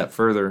takes it a step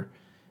further,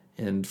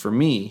 and for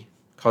me,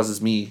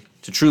 causes me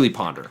to truly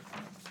ponder.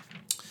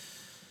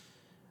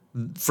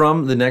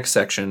 From the next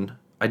section,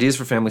 ideas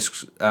for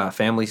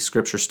family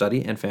scripture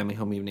study and family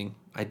home evening,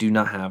 I do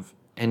not have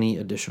any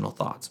additional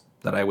thoughts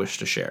that I wish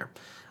to share.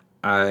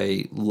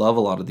 I love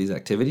a lot of these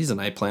activities,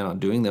 and I plan on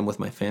doing them with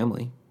my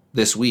family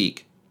this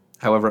week.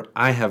 However,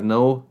 I have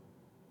no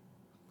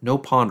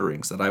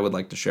ponderings that I would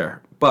like to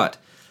share. But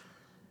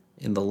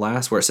in the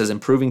last, where it says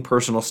improving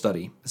personal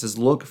study, it says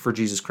look for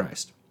Jesus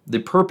Christ. The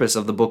purpose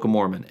of the Book of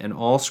Mormon and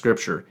all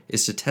scripture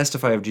is to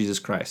testify of Jesus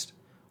Christ.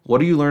 What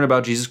do you learn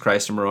about Jesus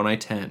Christ in Moroni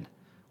 10?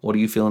 What do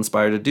you feel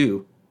inspired to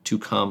do to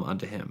come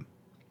unto him?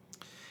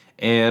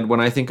 And when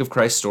I think of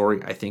Christ's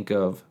story, I think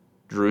of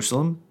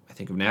Jerusalem, I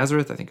think of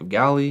Nazareth, I think of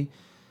Galilee,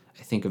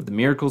 I think of the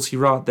miracles he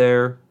wrought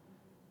there.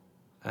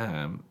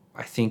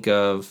 I think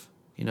of,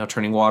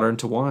 turning water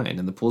into wine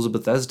in the pools of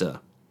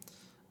Bethesda,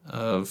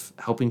 of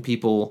helping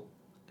people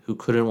who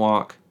couldn't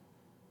walk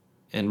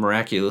and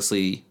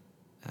miraculously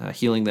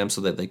healing them so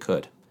that they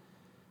could.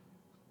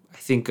 I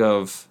think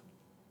of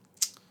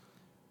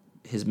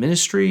his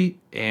ministry,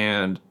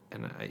 and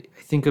I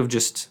think of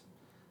just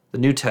the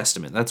New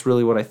Testament. That's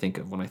really what I think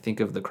of when I think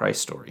of the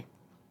Christ story.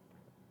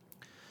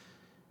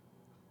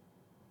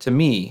 To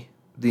me,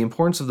 the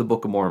importance of the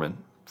Book of Mormon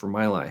for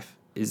my life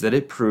is that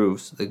it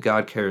proves that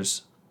God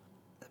cares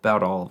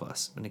about all of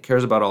us, and he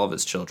cares about all of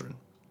his children,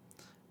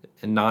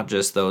 and not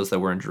just those that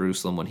were in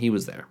Jerusalem when he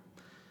was there.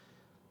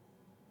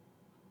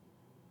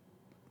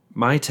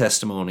 My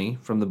testimony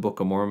from the Book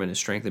of Mormon is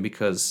strengthened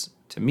because,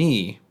 to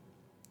me,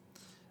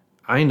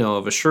 I know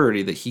of a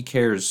surety that he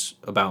cares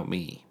about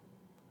me.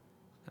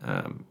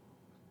 And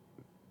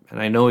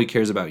I know he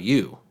cares about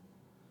you.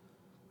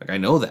 Like, I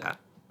know that.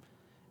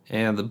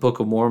 And the Book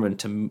of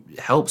Mormon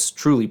helps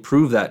truly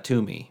prove that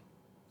to me,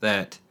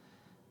 that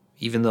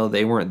even though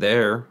they weren't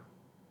there,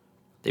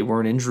 they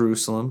weren't in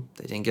Jerusalem,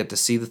 they didn't get to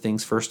see the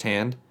things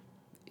firsthand,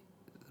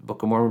 the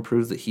Book of Mormon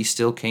proves that he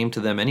still came to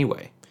them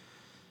anyway.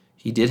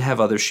 He did have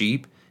other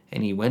sheep,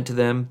 and he went to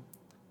them,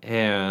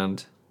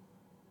 and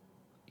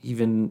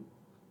even,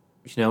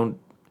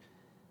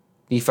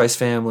 Nephi's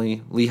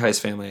family, Lehi's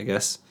family, I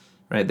guess,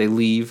 right? They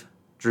leave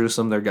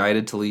Jerusalem, they're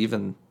guided to leave,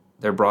 and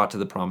they're brought to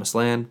the Promised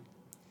Land.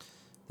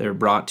 They're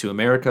brought to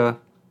America.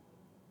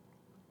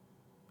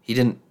 He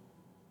didn't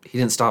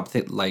stop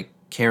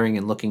caring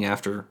and looking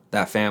after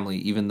that family,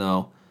 even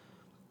though,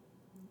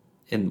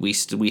 and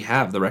we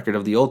have the record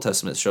of the Old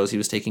Testament shows he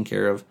was taking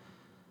care of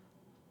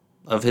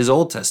his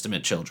Old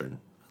Testament children,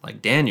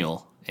 like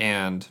Daniel,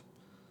 and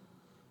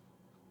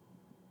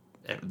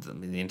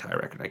the entire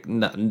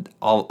record.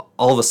 All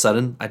of a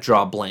sudden, I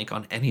draw a blank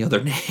on any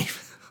other name.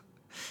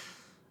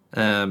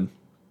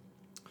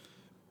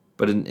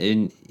 But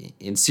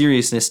in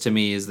seriousness, to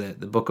me, is that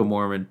the Book of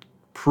Mormon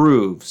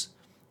proves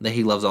that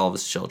he loves all of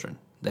his children,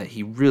 that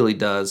he really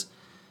does.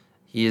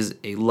 He is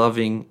a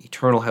loving,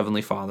 eternal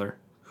Heavenly Father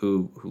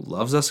who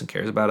loves us and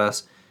cares about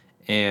us,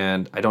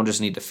 and I don't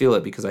just need to feel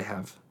it because I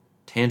have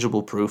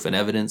tangible proof and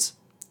evidence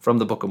from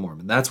the Book of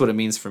Mormon. That's what it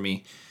means for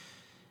me.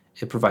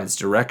 It provides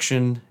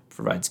direction,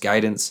 provides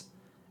guidance,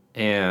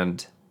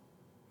 and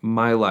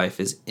my life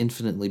is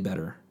infinitely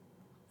better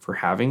for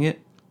having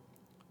it,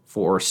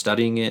 for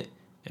studying it,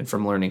 and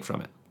from learning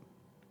from it.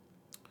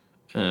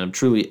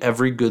 Truly,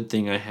 every good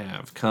thing I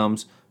have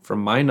comes from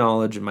my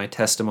knowledge and my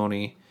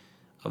testimony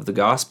of the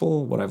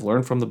gospel, what I've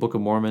learned from the Book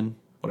of Mormon,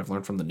 what I've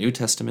learned from the New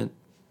Testament,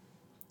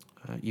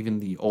 even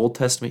the Old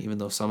Testament, even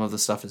though some of the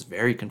stuff is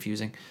very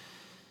confusing.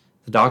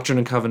 The Doctrine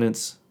and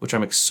Covenants, which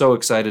I'm so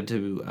excited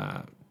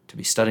to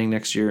be studying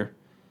next year.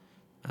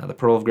 The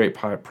Pearl of Great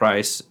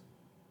Price,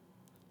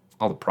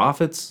 all the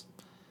prophets,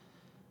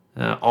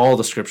 all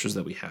the scriptures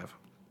that we have.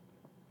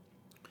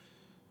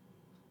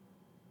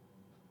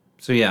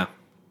 So yeah,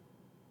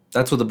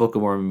 that's what the Book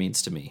of Mormon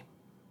means to me.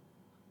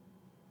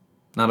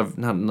 Not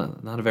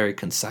a very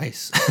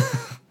concise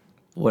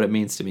what it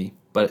means to me,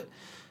 but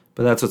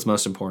that's what's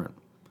most important.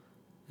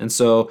 And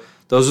so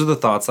those are the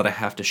thoughts that I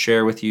have to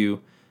share with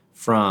you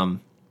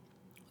from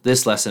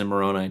this lesson in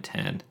Moroni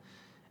 10.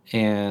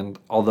 And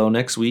although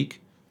next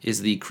week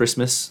is the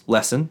Christmas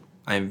lesson,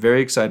 I am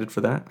very excited for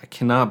that. I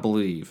cannot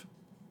believe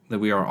that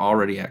we are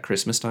already at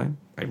Christmas time.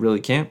 I really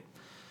can't.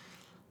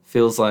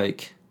 Feels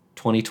like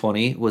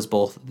 2020 was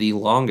both the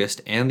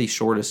longest and the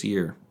shortest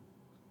year.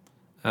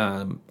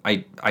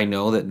 I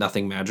know that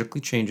nothing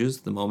magically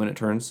changes the moment it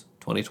turns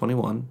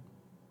 2021,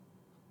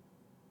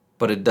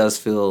 but it does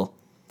feel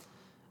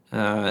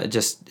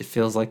it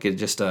feels like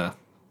just a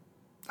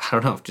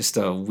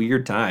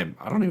weird time.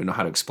 I don't even know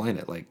how to explain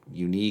it. Like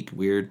unique,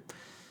 weird,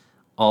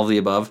 all of the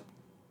above.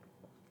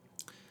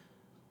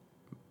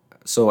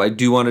 So I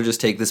do want to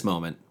just take this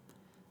moment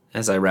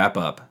as I wrap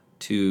up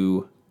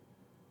to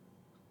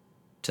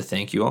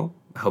thank you all.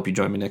 I hope you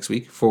join me next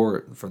week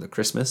for the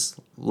Christmas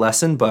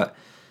lesson, but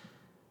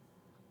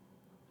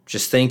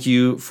just thank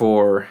you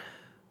for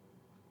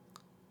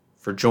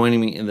joining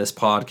me in this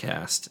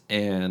podcast,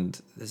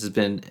 and this has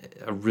been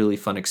a really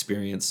fun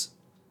experience.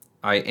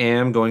 I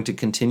am going to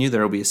continue.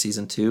 There will be a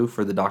season 2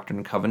 for the Doctrine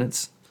and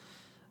Covenants,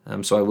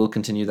 so I will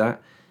continue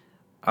that.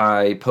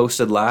 I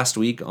posted last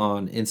week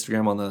on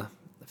Instagram, on the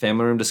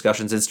Family Room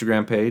Discussions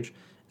Instagram page,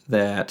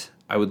 that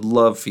I would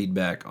love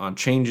feedback on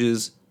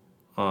changes,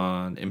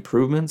 on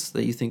improvements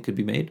that you think could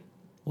be made,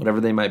 whatever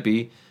they might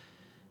be.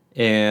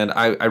 And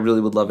I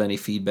really would love any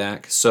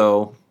feedback.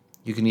 So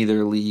you can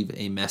either leave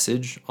a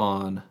message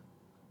on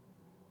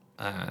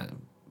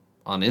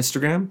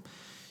Instagram,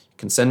 you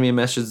can send me a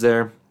message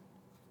there,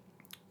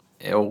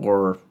 and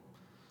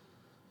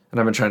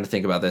I've been trying to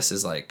think about this,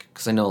 is like,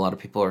 because I know a lot of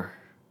people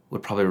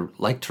would probably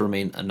like to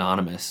remain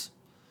anonymous.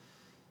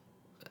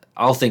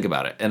 I'll think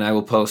about it, and I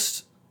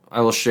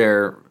will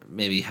share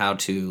maybe how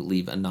to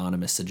leave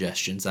anonymous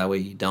suggestions. That way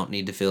you don't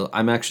need to feel,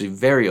 I'm actually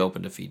very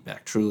open to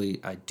feedback. Truly,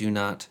 I do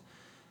not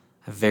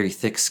have very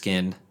thick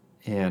skin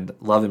and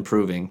love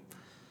improving.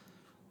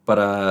 But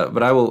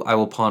I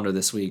will ponder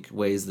this week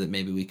ways that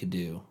maybe we could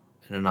do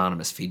an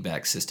anonymous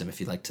feedback system. If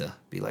you'd like to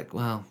be like,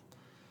 well,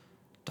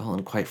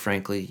 Dalton, quite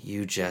frankly,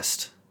 you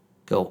just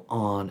go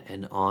on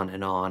and on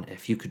and on.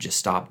 If you could just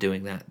stop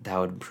doing that, that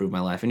would improve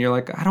my life. And you're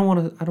like, I don't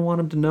want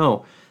him to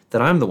know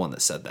that I'm the one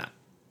that said that.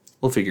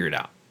 We'll figure it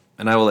out,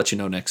 and I will let you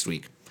know next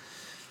week.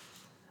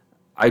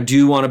 I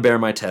do want to bear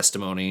my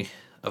testimony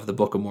of the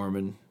Book of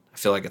Mormon. I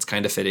feel like it's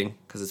kind of fitting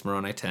because it's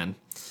Moroni 10,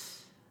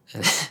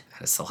 and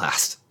it's the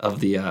last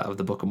of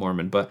the Book of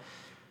Mormon. But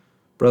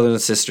brothers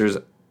and sisters,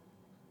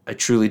 I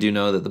truly do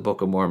know that the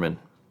Book of Mormon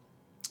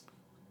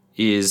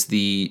is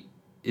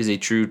a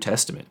true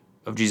testament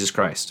of Jesus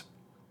Christ.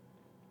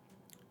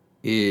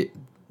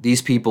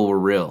 These people were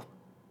real.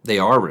 They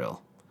are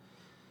real.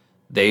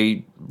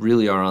 They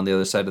really are on the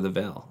other side of the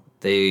veil.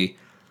 They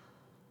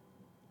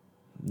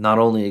not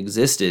only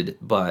existed,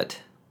 but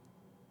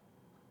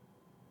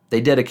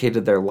they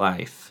dedicated their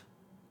life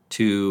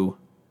to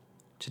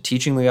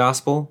teaching the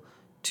gospel,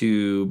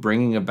 to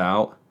bringing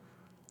about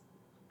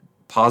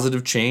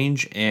positive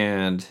change,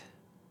 and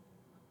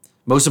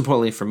most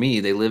importantly for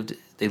me, they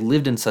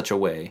lived in such a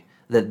way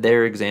that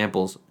their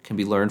examples can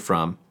be learned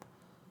from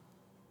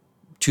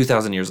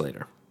 2,000 years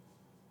later,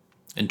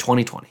 in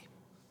 2020,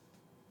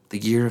 the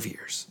year of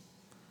years.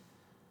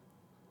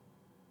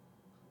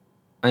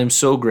 I am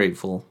so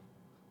grateful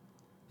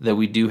that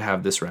we do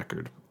have this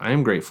record. I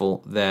am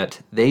grateful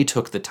that they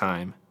took the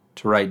time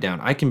to write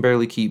down. I can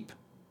barely keep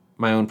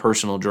my own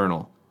personal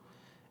journal,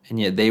 and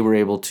yet they were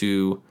able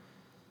to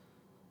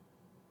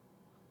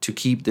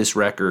keep this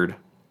record,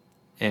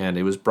 and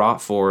it was brought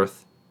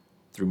forth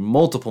through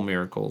multiple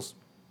miracles.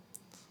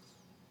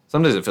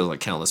 Sometimes it feels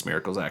like countless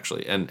miracles,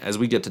 actually. And as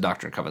we get to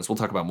Doctrine and Covenants, we'll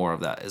talk about more of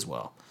that as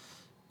well.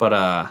 But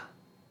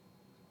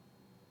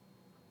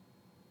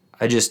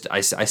I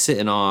sit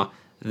in awe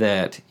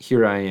that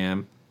here I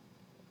am.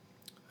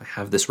 I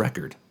have this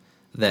record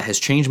that has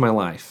changed my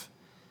life.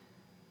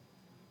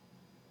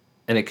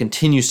 And it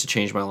continues to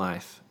change my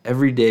life.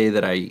 Every day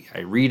that I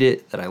read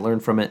it, that I learn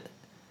from it,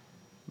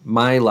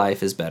 my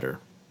life is better.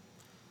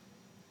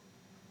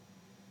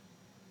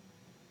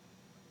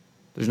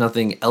 There's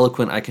nothing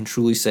eloquent I can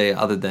truly say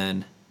other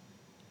than,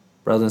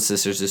 brothers and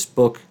sisters, this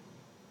book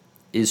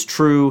is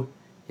true.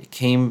 It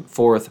came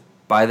forth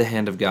by the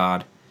hand of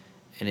God.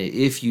 And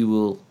if you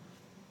will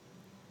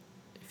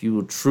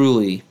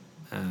truly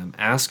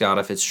ask God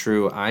if it's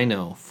true, I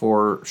know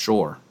for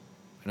sure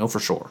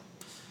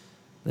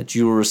that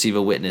you will receive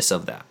a witness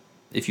of that.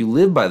 If you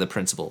live by the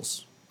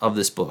principles of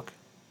this book,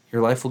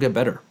 your life will get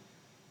better.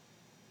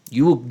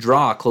 You will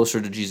draw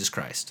closer to Jesus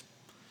Christ.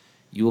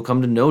 You will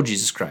come to know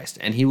Jesus Christ,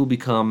 and he will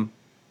become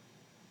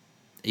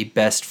a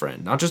best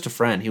friend. Not just a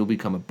friend, he will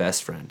become a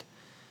best friend.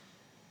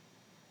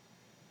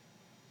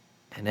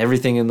 And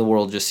everything in the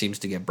world just seems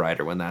to get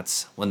brighter when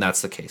that's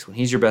the case. When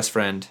he's your best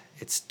friend,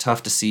 it's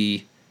tough to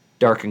see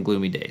dark and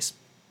gloomy days,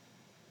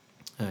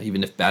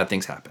 even if bad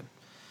things happen.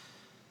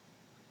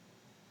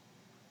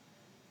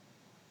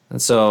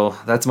 And so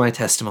that's my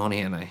testimony,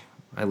 and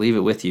I leave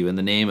it with you in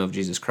the name of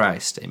Jesus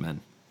Christ.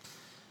 Amen.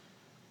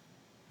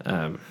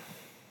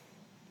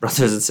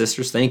 Brothers and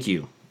sisters, thank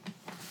you.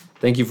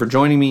 Thank you for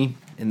joining me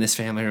in this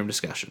family room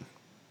discussion.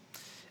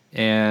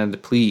 And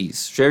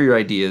please share your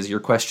ideas, your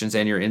questions,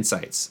 and your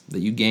insights that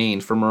you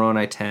gained from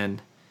Moroni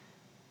 10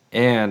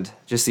 and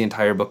just the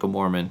entire Book of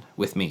Mormon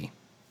with me.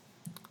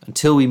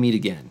 Until we meet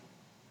again,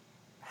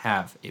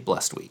 have a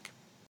blessed week.